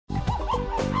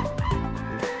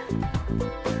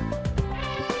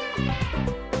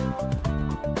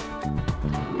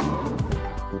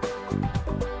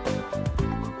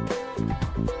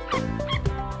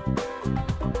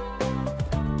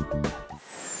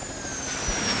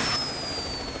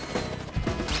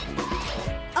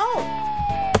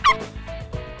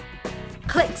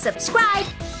subscribe,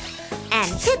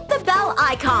 and hit the bell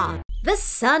icon. The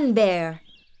Sun Bear.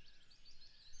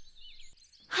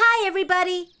 Hi,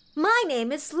 everybody. My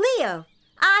name is Leo.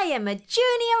 I am a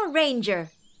junior ranger.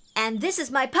 And this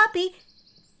is my puppy,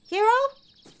 Hero.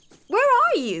 Where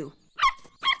are you?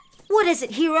 What is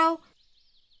it, Hero?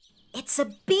 It's a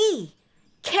bee.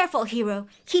 Careful, Hero.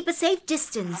 Keep a safe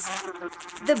distance.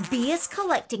 The bee is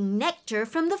collecting nectar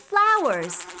from the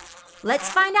flowers. Let's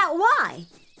find out why.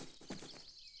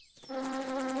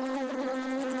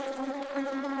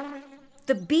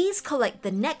 The bees collect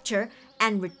the nectar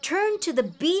and return to the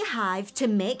beehive to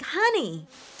make honey.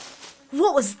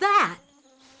 What was that?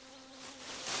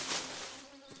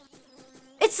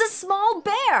 It's a small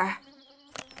bear.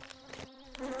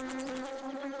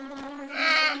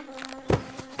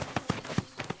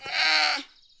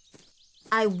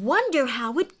 I wonder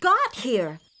how it got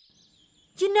here.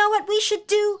 You know what we should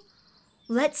do?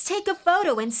 Let's take a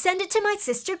photo and send it to my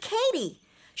sister Katie.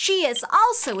 She is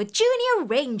also a junior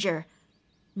ranger.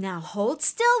 Now hold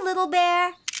still, little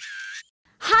bear.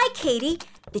 Hi, Katie.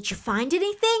 Did you find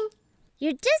anything?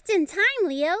 You're just in time,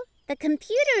 Leo. The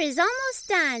computer is almost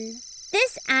done.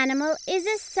 This animal is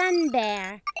a sun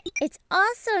bear. It's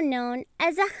also known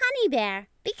as a honey bear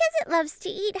because it loves to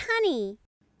eat honey.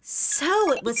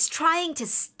 So it was trying to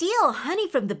steal honey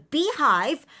from the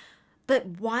beehive, but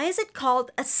why is it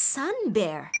called a sun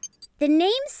bear? The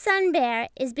name sun bear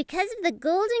is because of the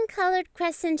golden-colored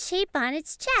crescent shape on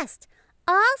its chest.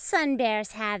 All sun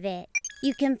bears have it.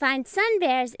 You can find sun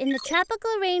bears in the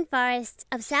tropical rainforests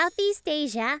of Southeast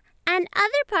Asia and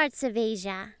other parts of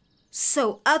Asia.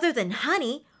 So other than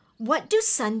honey, what do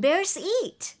sun bears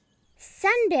eat?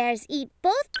 Sun bears eat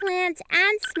both plants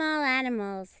and small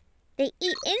animals. They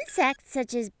eat insects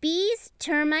such as bees,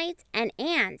 termites, and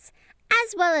ants,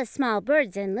 as well as small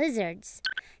birds and lizards.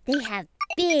 They have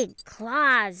big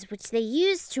claws, which they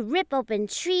use to rip open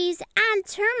trees and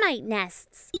termite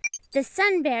nests. The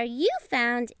sun bear you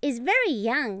found is very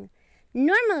young.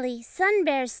 Normally, sun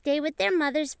bears stay with their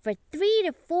mothers for 3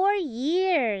 to 4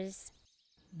 years.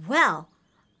 Well,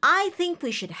 I think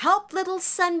we should help little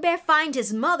sun bear find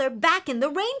his mother back in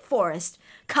the rainforest.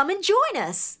 Come and join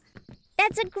us.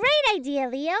 That's a great idea,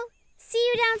 Leo. See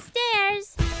you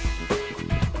downstairs.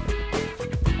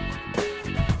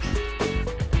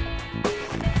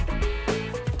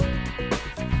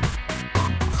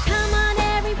 Come on,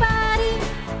 everybody.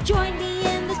 Join me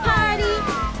in this party.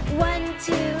 1,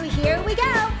 2, here we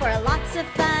go for lots of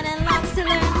fun and lots to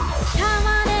learn. Come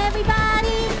on,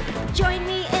 everybody. Join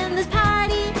me in this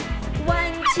party.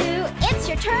 1, 2, it's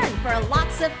your turn for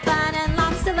lots of fun and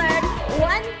lots to learn.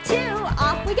 1, 2,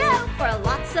 off we go for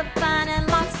lots of fun and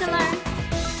lots to learn.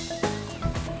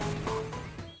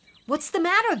 What's the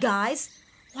matter, guys?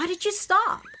 Why did you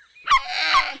stop?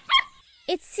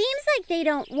 It seems like they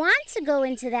don't want to go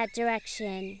into that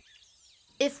direction.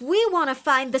 If we want to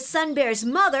find the sun bear's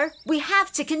mother, we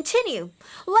have to continue.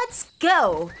 Let's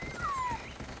go.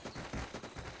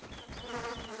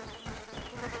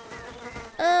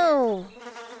 Oh,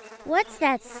 what's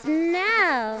that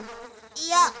smell?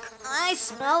 Yuck, I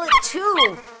smell it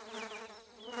too.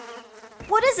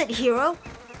 What is it, Hero?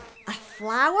 A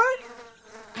flower?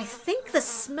 I think the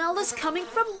smell is coming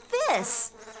from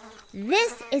this.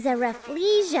 This is a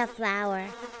rafflesia flower.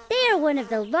 They are one of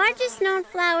the largest known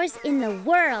flowers in the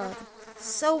world.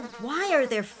 So why are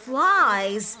there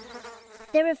flies?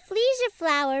 The rafflesia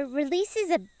flower releases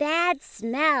a bad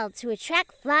smell to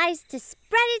attract flies to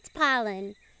spread its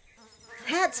pollen.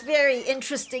 That's very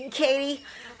interesting, Katie.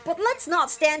 But let's not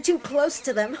stand too close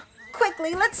to them.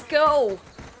 Quickly, let's go.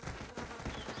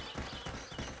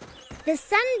 The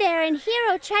sun bear and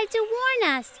Hero tried to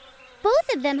warn us.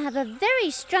 Both of them have a very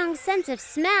strong sense of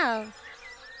smell.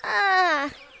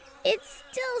 It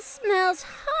still smells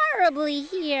horribly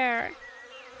here.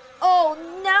 Oh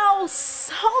no,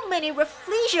 so many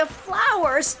rafflesia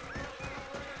flowers.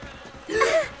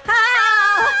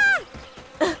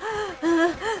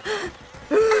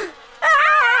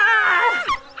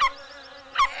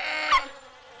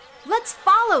 Let's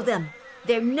follow them.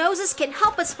 Their noses can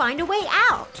help us find a way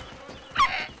out.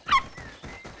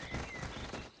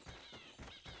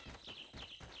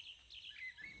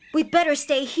 We'd better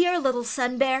stay here, little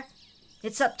sun bear.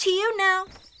 It's up to you now.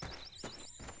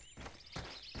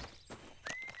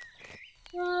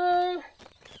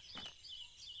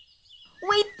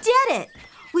 We did it!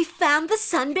 We found the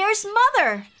sun bear's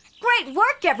mother. Great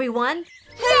work, everyone.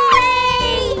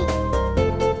 Yay!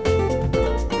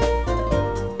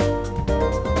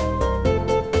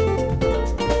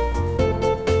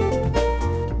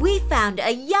 We found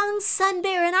a young sun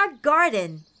bear in our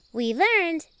garden. We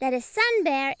learned that a sun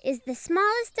bear is the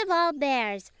smallest of all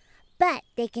bears, but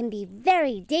they can be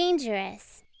very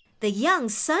dangerous. The young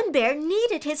sun bear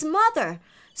needed his mother,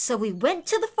 so we went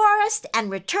to the forest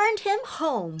and returned him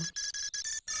home.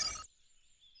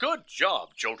 Good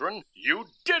job, children. You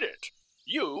did it.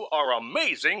 You are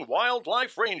amazing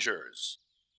wildlife rangers.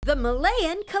 The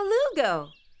Malayan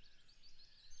Colugo.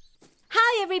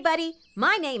 Hi, everybody.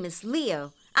 My name is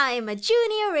Leo. I am a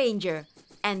junior ranger.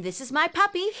 And this is my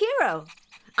puppy, Hero.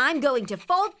 I'm going to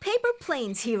fold paper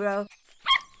planes, Hero.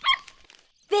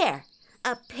 There,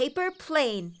 a paper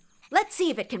plane. Let's see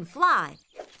if it can fly.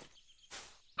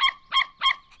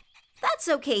 That's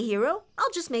okay, Hero.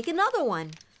 I'll just make another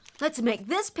one. Let's make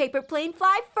this paper plane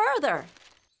fly further.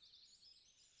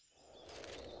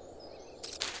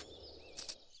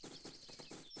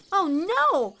 Oh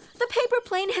no! The paper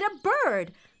plane hit a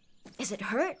bird. Is it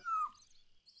hurt?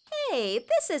 Hey,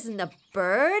 this isn't a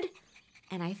bird.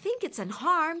 And I think it's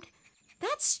unharmed.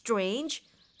 That's strange.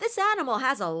 This animal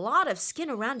has a lot of skin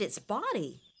around its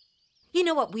body. You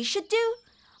know what we should do?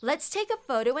 Let's take a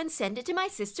photo and send it to my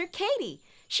sister Katie.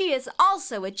 She is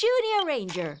also a junior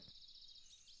ranger.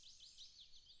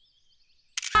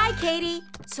 Hi, Katie.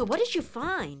 So what did you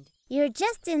find? You're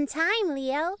just in time,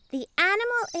 Leo. The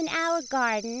animal in our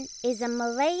garden is a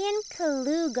Malayan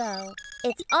Colugo.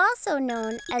 It's also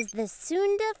known as the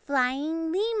Sunda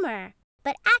flying lemur.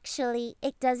 But actually,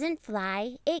 it doesn't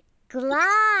fly, it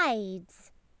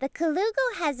glides. The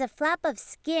Colugo has a flap of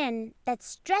skin that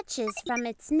stretches from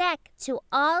its neck to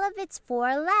all of its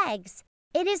 4 legs.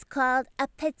 It is called a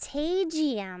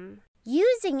patagium.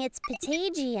 Using its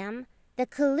patagium, the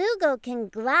Colugo can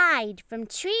glide from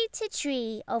tree to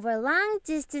tree over long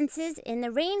distances in the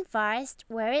rainforest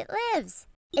where it lives.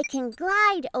 It can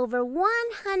glide over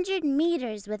 100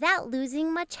 meters without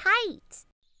losing much height.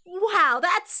 Wow,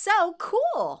 that's so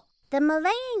cool! The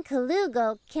Malayan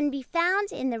Colugo can be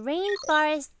found in the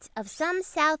rainforests of some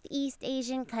Southeast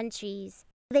Asian countries.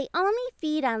 They only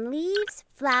feed on leaves,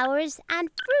 flowers, and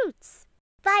fruits.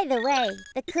 By the way,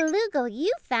 the Colugo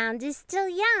you found is still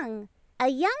young. A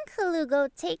young Colugo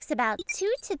takes about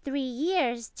 2 to 3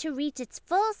 years to reach its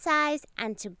full size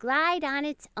and to glide on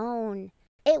its own.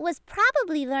 It was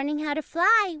probably learning how to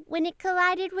fly when it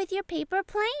collided with your paper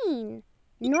plane.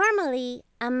 Normally,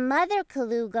 a mother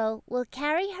Colugo will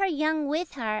carry her young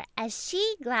with her as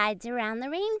she glides around the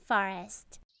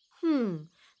rainforest.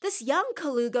 This young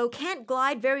Colugo can't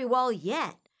glide very well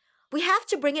yet. We have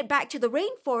to bring it back to the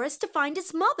rainforest to find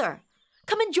its mother.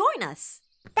 Come and join us.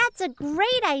 That's a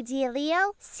great idea,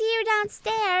 Leo. See you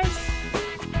downstairs.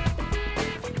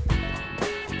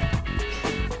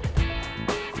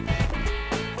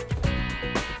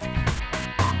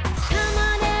 Come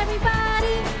on,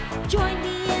 everybody. Join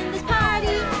me in this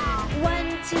party.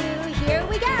 1, 2, here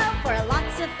we go. For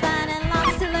lots of fun and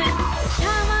lots to learn.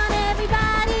 Come on,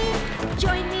 everybody.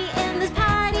 Join me in this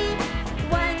party.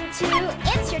 1, 2,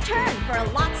 it's your turn. For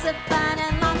lots of fun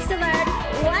and lots to learn.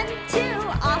 1, 2,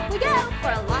 off we go.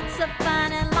 For lots of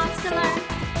fun and lots to learn.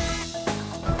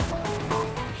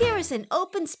 Here is an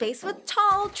open space with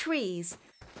tall trees.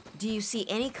 Do you see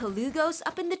any Colugos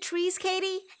up in the trees,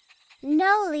 Katie?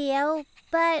 No, Leo,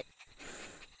 but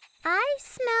I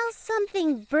smell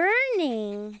something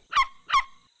burning.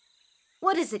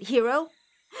 What is it, Hero?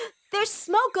 There's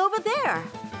smoke over there.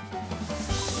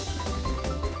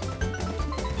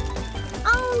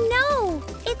 Oh no,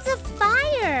 it's a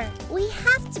fire. We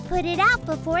have to put it out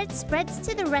before it spreads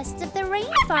to the rest of the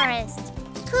rainforest.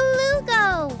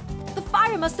 Colugo! The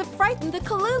fire must have frightened the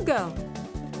Colugo.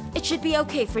 It should be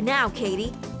okay for now,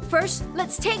 Katie. First,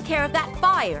 let's take care of that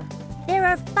fire. There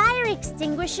are fire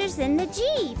extinguishers in the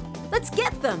Jeep. Let's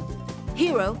get them.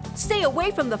 Hero, stay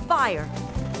away from the fire.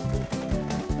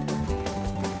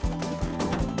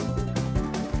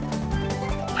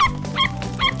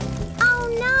 Oh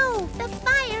no, the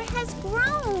fire has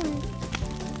grown.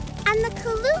 And the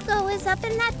Colugo is up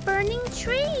in that burning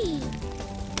tree.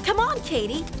 Come on,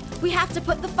 Katie. We have to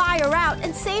put the fire out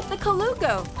and save the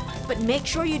Colugo. But make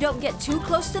sure you don't get too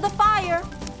close to the fire.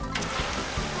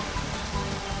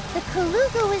 The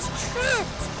Colugo is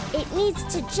trapped. It needs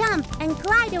to jump and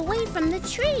glide away from the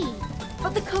tree.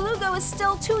 But the Colugo is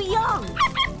still too young.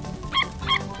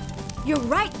 You're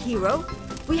right, Hero.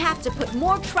 We have to put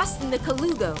more trust in the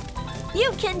Colugo.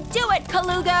 You can do it,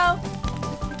 Colugo!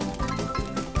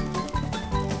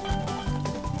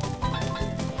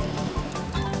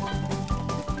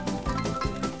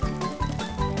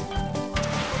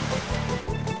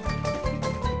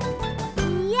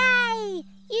 Yay!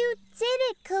 You did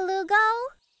it, Colugo!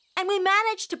 And we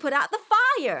managed to put out the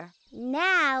fire.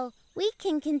 Now we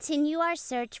can continue our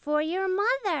search for your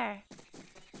mother.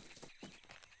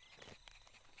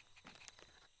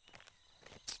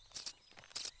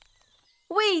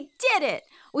 We did it!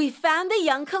 We found the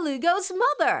young Colugo's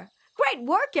mother. Great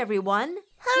work, everyone!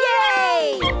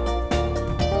 Hooray! Yay!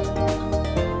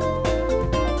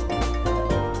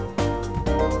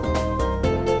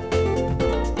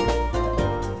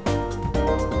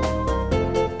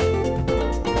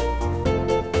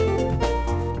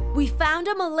 We found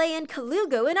a Malayan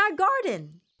Colugo in our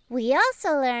garden. We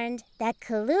also learned that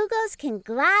Colugos can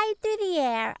glide through the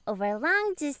air over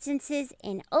long distances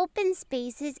in open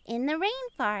spaces in the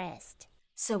rainforest.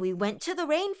 So we went to the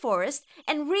rainforest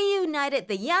and reunited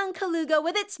the young Colugo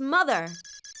with its mother.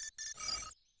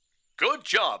 Good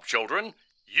job, children.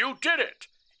 You did it.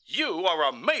 You are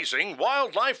amazing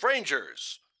wildlife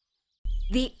rangers.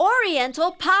 The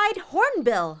Oriental pied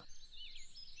hornbill.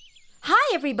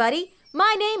 Hi, everybody.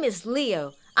 My name is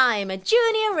Leo. I am a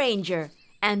junior ranger.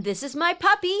 And this is my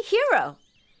puppy, Hero.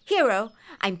 Hero,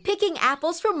 I'm picking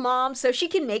apples for Mom so she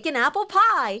can make an apple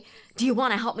pie. Do you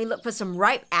want to help me look for some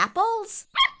ripe apples?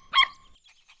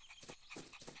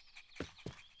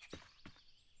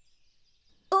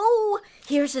 Oh,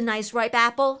 here's a nice ripe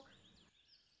apple.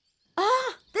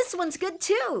 Ah, this one's good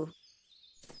too.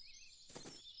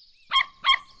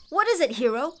 What is it,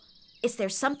 Hero? Is there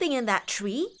something in that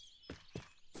tree?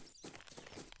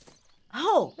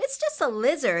 Oh, it's just a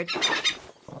lizard.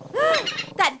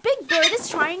 That big bird is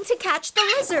trying to catch the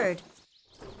lizard.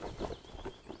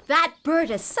 That bird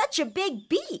has such a big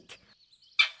beak.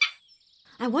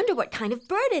 I wonder what kind of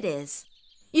bird it is.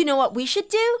 You know what we should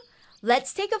do?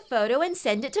 Let's take a photo and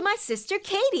send it to my sister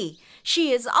Katie.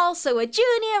 She is also a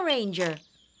junior ranger.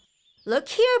 Look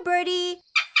here, birdie.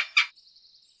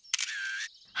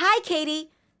 Hi,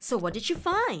 Katie. So what did you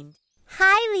find?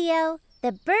 Hi, Leo.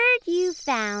 The bird you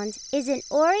found is an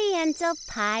Oriental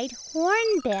pied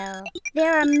hornbill.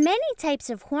 There are many types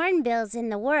of hornbills in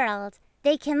the world.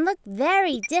 They can look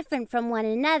very different from one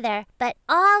another, but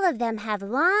all of them have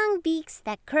long beaks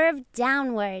that curve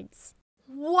downwards.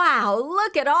 Wow,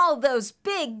 look at all those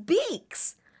big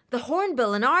beaks! The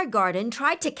hornbill in our garden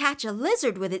tried to catch a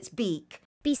lizard with its beak.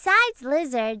 Besides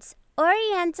lizards,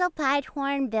 Oriental pied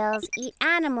hornbills eat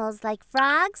animals like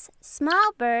frogs,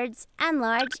 small birds, and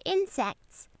large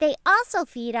insects. They also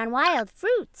feed on wild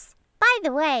fruits. By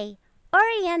the way,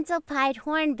 Oriental pied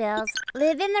hornbills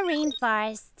live in the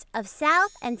rainforests of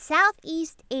South and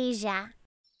Southeast Asia.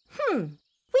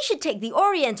 We should take the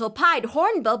Oriental pied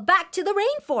hornbill back to the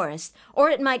rainforest, or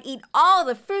it might eat all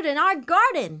the fruit in our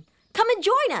garden. Come and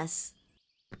join us.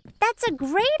 That's a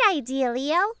great idea,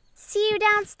 Leo. See you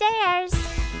downstairs.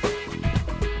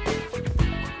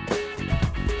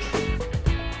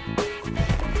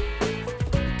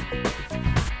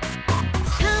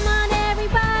 Come on,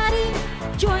 everybody,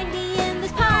 join me in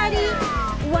this party.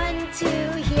 1, 2,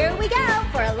 here we go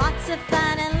for lots of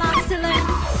fun and lots to learn.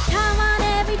 Come on,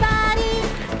 everybody,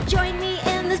 join me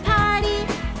in this party.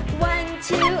 1,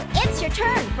 2, it's your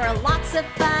turn for lots of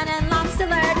fun and lots to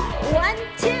learn. 1,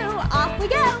 2, off we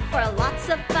go for lots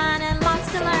of fun and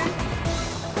lots to learn.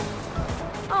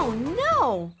 Oh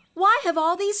no! Why have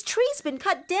all these trees been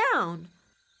cut down?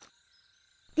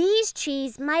 These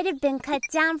trees might have been cut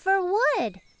down for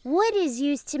wood. Wood is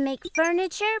used to make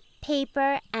furniture,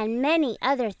 paper, and many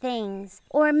other things.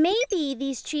 Or maybe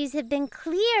these trees have been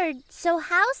cleared so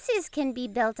houses can be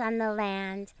built on the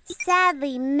land.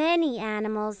 Sadly, many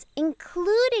animals,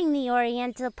 including the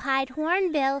Oriental pied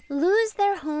hornbill, lose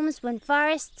their homes when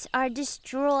forests are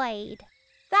destroyed.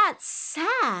 That's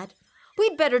sad.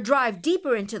 We'd better drive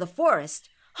deeper into the forest.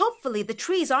 Hopefully the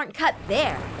trees aren't cut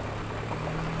there.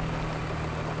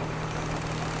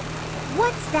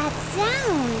 What's that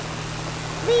sound?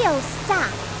 Leo,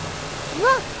 stop.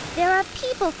 Look, there are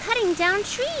people cutting down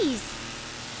trees.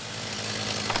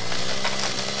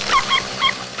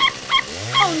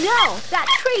 Oh no, that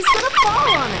tree's gonna fall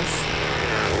on us.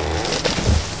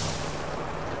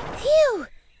 Phew,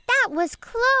 that was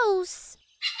close.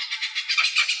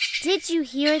 Did you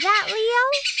hear that,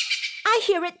 Leo? I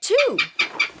hear it too.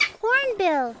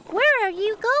 Hornbill, where are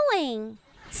you going?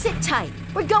 Sit tight.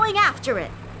 We're going after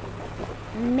it.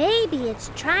 Maybe it's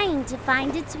trying to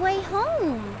find its way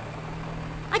home.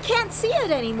 I can't see it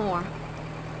anymore.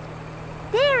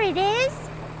 There it is.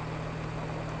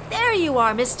 There you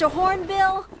are, Mr.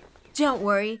 Hornbill. Don't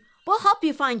worry. We'll help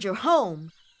you find your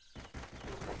home.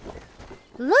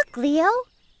 Look, Leo.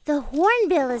 The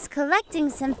hornbill is collecting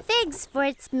some figs for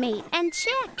its mate and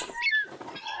chicks.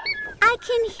 I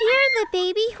can hear the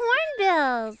baby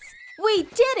hornbills. We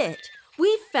did it.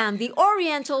 We found the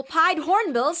Oriental pied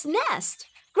hornbill's nest.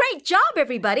 Great job,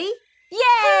 everybody. Yay!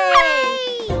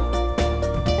 Hooray!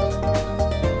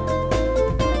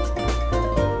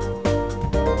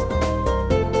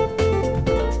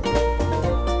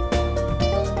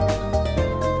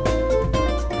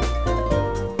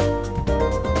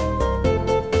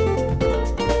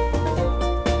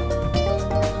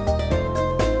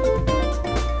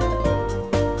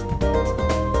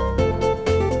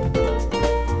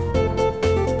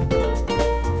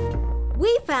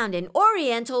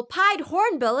 Oriental pied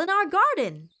hornbill in our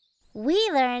garden. We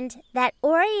learned that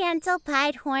Oriental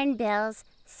pied hornbills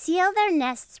seal their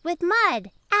nests with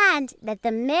mud and that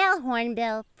the male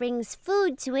hornbill brings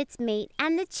food to its mate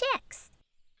and the chicks.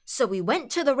 So we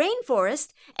went to the rainforest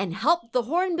and helped the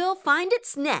hornbill find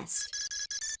its nest.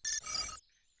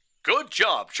 Good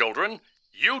job, children.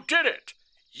 You did it.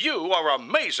 You are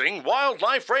amazing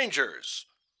wildlife rangers.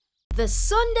 The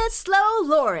Sunda slow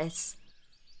loris.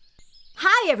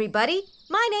 Hi, everybody.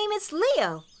 My name is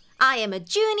Leo. I am a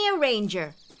junior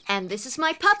ranger, and this is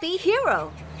my puppy,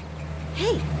 Hero.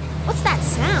 Hey, what's that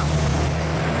sound?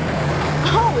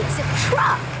 Oh, it's a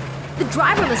truck. The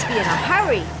driver must be in a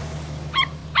hurry.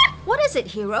 What is it,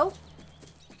 Hero?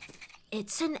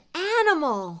 It's an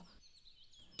animal.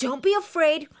 Don't be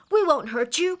afraid. We won't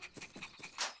hurt you.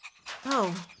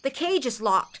 Oh, the cage is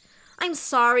locked. I'm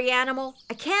sorry, animal.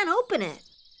 I can't open it.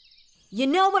 You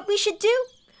know what we should do?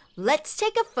 Let's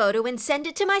take a photo and send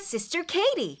it to my sister,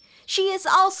 Katie. She is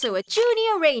also a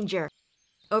junior ranger.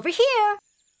 Over here.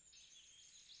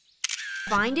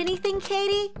 Find anything,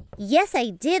 Katie? Yes, I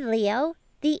did, Leo.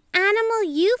 The animal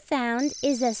you found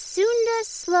is a Sunda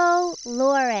slow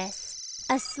loris.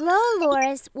 A slow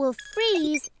loris will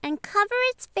freeze and cover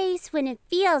its face when it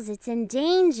feels it's in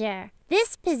danger.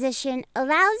 This position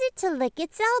allows it to lick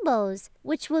its elbows,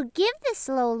 which will give the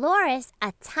slow loris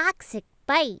a toxic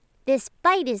bite. This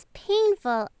bite is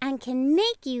painful and can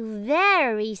make you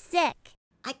very sick.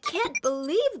 I can't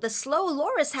believe the slow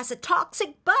loris has a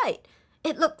toxic bite.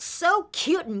 It looks so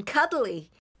cute and cuddly.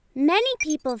 Many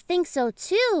people think so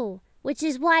too, which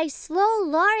is why slow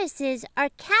lorises are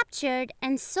captured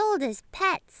and sold as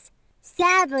pets.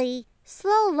 Sadly,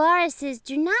 slow lorises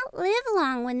do not live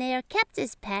long when they are kept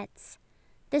as pets.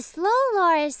 The slow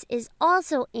loris is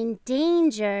also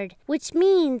endangered, which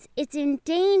means it's in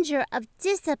danger of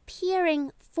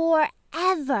disappearing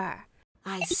forever.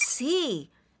 I see.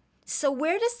 So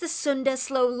where does the Sunda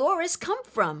slow loris come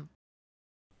from?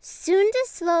 Sunda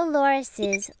slow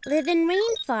lorises live in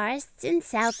rainforests in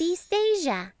Southeast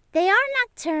Asia. They are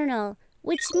nocturnal,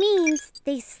 which means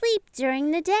they sleep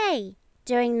during the day.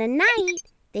 During the night,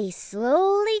 they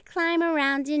slowly climb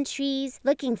around in trees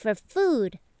looking for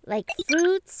food, like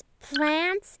fruits,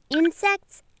 plants,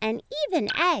 insects, and even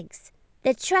eggs.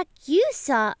 The truck you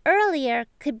saw earlier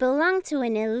could belong to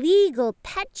an illegal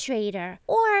pet trader,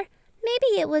 or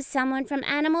maybe it was someone from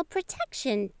animal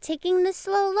protection taking the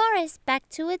slow loris back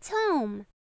to its home.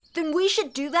 Then we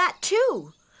should do that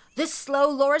too. This slow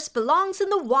loris belongs in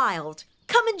the wild.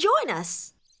 Come and join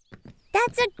us.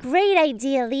 That's a great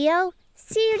idea, Leo.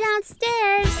 See you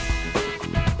downstairs.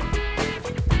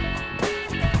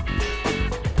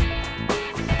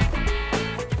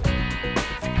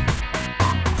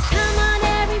 Come on,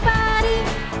 everybody.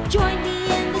 Join me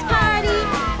in this party.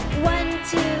 1,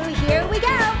 2, here we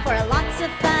go. For lots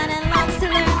of fun and lots to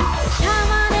learn. Come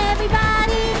on,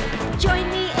 everybody. Join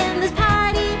me in this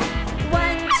party.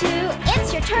 1, 2,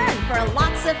 it's your turn. For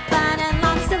lots of fun and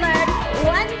lots to learn.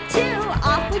 1, 2,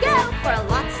 off we go. For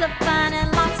lots of fun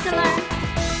and lots to learn.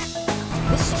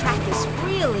 This track is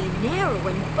really narrow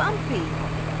and bumpy.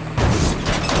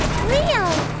 Leo,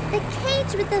 the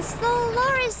cage with the slow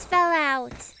loris fell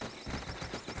out.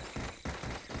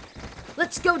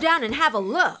 Let's go down and have a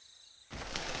look.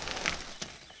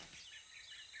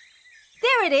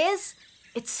 There it is.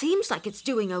 It seems like it's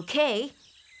doing okay.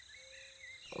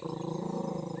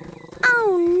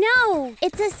 Oh no,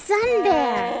 it's a sun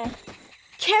bear.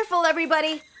 Careful,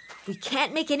 everybody. We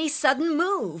can't make any sudden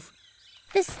move.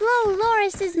 The slow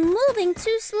loris is moving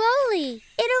too slowly.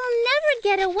 It'll never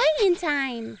get away in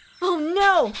time. Oh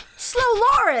no! Slow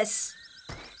loris!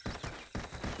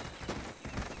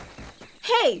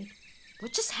 Hey,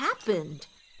 what just happened?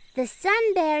 The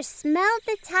sun bear smelled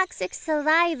the toxic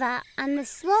saliva on the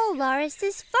slow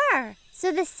loris's fur.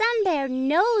 So the sun bear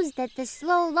knows that the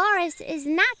slow loris is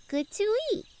not good to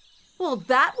eat. Well,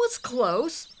 that was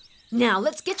close. Now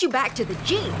let's get you back to the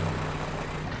Jeep.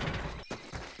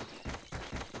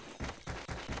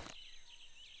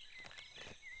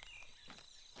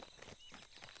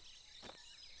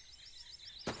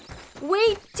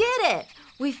 We did it!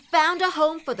 We found a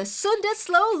home for the Sunda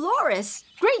slow loris.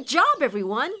 Great job,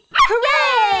 everyone!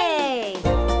 Hooray!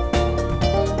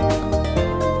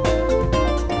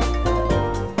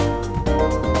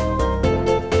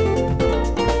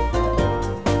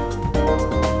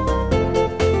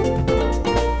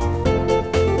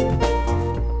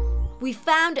 We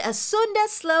found a Sunda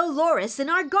slow loris in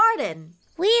our garden.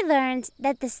 We learned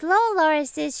that the slow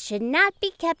lorises should not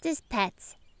be kept as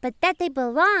pets, but that they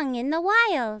belong in the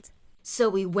wild. So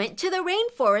we went to the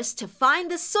rainforest to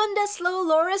find the Sunda slow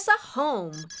loris a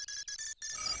home.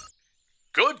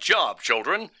 Good job,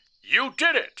 children. You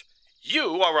did it.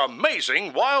 You are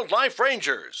amazing wildlife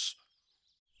rangers.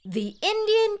 The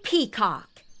Indian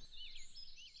Peacock.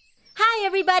 Hi,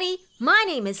 everybody. My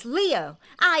name is Leo.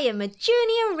 I am a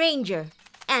junior ranger.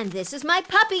 And this is my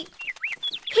puppy.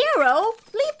 Hero,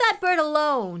 leave that bird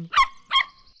alone.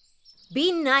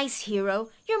 Be nice, Hero.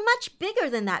 You're much bigger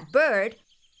than that bird.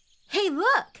 Hey,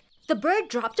 look. The bird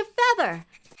dropped a feather.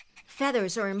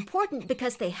 Feathers are important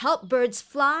because they help birds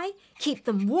fly, keep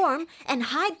them warm, and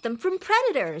hide them from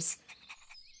predators.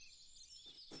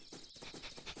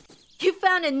 You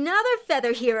found another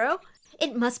feather, Hero.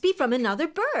 It must be from another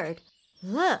bird.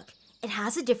 Look, it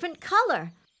has a different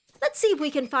color. Let's see if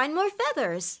we can find more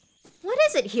feathers. What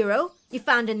is it, Hero? You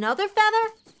found another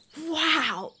feather?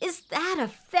 Wow, is that a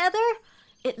feather?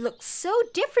 It looks so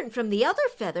different from the other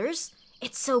feathers.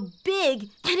 It's so big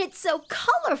and it's so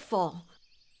colorful.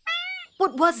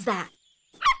 What was that?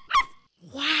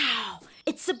 Wow,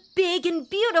 it's a big and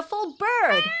beautiful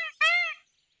bird.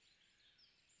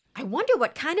 I wonder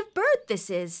what kind of bird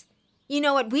this is. You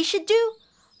know what we should do?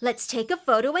 Let's take a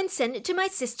photo and send it to my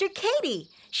sister Katie.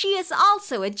 She is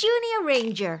also a junior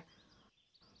ranger.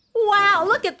 Wow,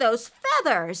 look at those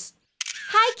feathers.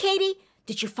 Hi, Katie.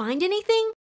 Did you find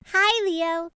anything? Hi,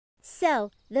 Leo. So,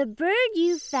 the bird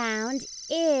you found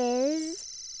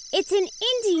is... It's an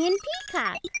Indian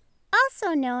peacock,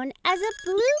 also known as a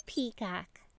blue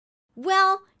peacock.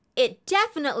 Well, it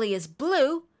definitely is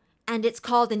blue, and it's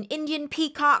called an Indian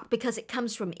peacock because it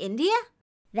comes from India?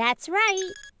 That's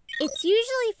right. It's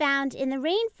usually found in the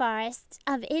rainforests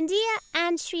of India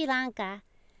and Sri Lanka.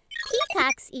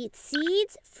 Peacocks eat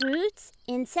seeds, fruits,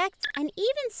 insects, and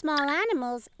even small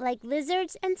animals like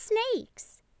lizards and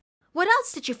snakes. What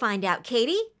else did you find out,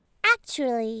 Katie?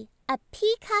 Actually, a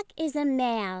peacock is a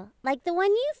male, like the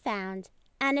one you found,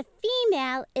 and a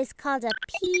female is called a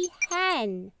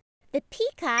peahen. The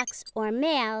peacocks, or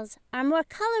males, are more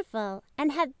colorful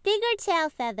and have bigger tail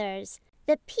feathers.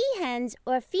 The peahens,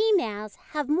 or females,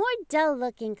 have more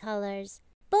dull-looking colors.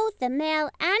 Both the male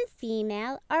and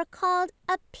female are called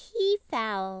a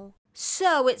peafowl.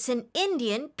 So it's an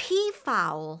Indian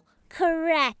peafowl.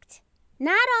 Correct.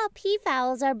 Not all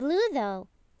peafowls are blue, though.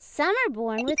 Some are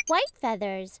born with white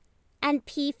feathers. And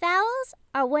peafowls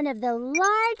are one of the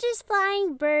largest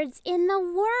flying birds in the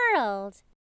world.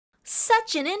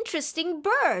 Such an interesting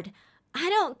bird. I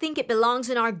don't think it belongs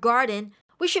in our garden.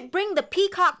 We should bring the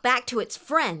peacock back to its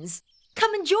friends.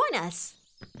 Come and join us.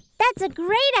 That's a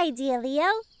great idea,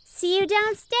 Leo. See you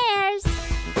downstairs.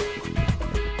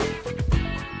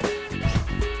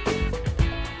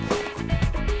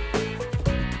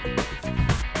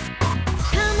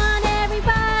 Come on,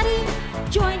 everybody.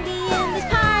 Join me in this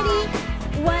party.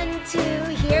 1, 2,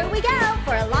 here we go.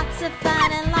 For lots of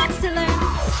fun and lots to learn.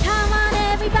 Come on,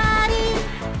 everybody.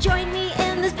 Join me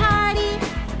in this party.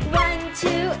 1, 2,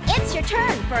 it's your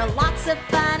turn. For lots of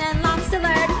fun and lots to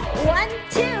learn. 1,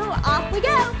 2, off we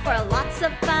go. For lots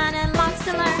of fun and lots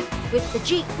to learn. With the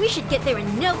Jeep, we should get there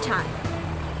in no time.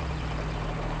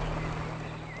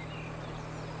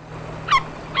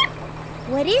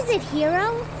 What is it,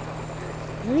 Hero?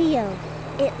 Leo,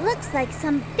 it looks like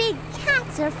some big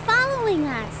cats are following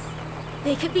us.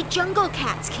 They could be jungle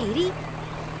cats, Katie.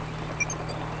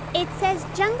 It says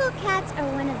jungle cats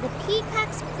are one of the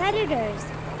peacock's predators.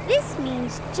 This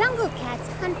means jungle cats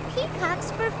hunt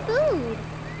peacocks for food.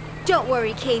 Don't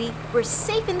worry, Katie. We're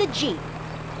safe in the Jeep.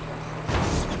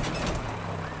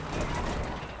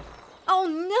 Oh,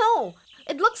 no!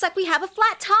 It looks like we have a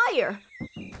flat tire.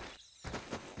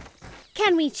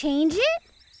 Can we change it?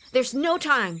 There's no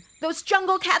time. Those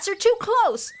jungle cats are too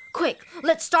close. Quick,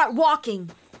 let's start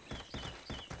walking.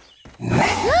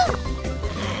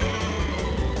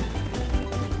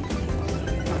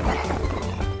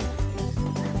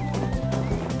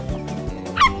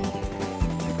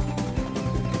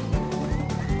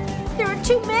 There are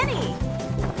too many.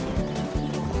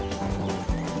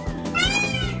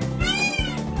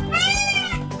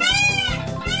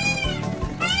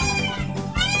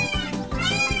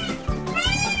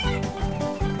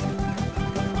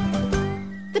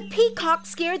 The peacock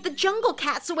scared the jungle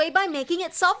cats away by making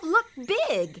itself look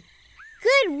big.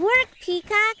 Good work,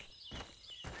 Peacock.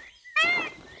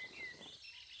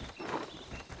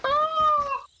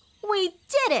 We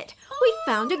did it! We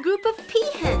found a group of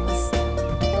peahens.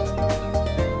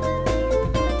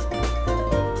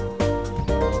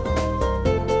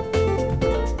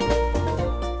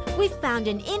 We found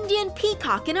an Indian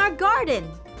peacock in our garden.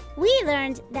 We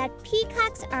learned that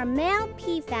peacocks are male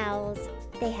peafowls.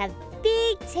 They have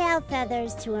big tail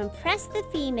feathers to impress the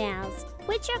females,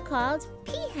 which are called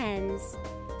peahens.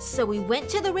 So we went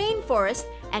to the rainforest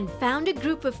and found a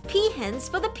group of peahens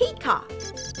for the peacock.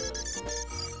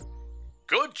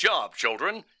 Good job,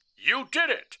 children. You did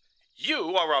it.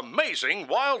 You are amazing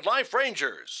wildlife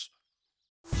rangers.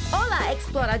 Hola,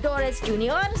 exploradores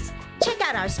juniors. Check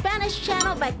out our Spanish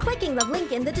channel by clicking the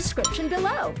link in the description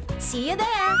below. See you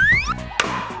there.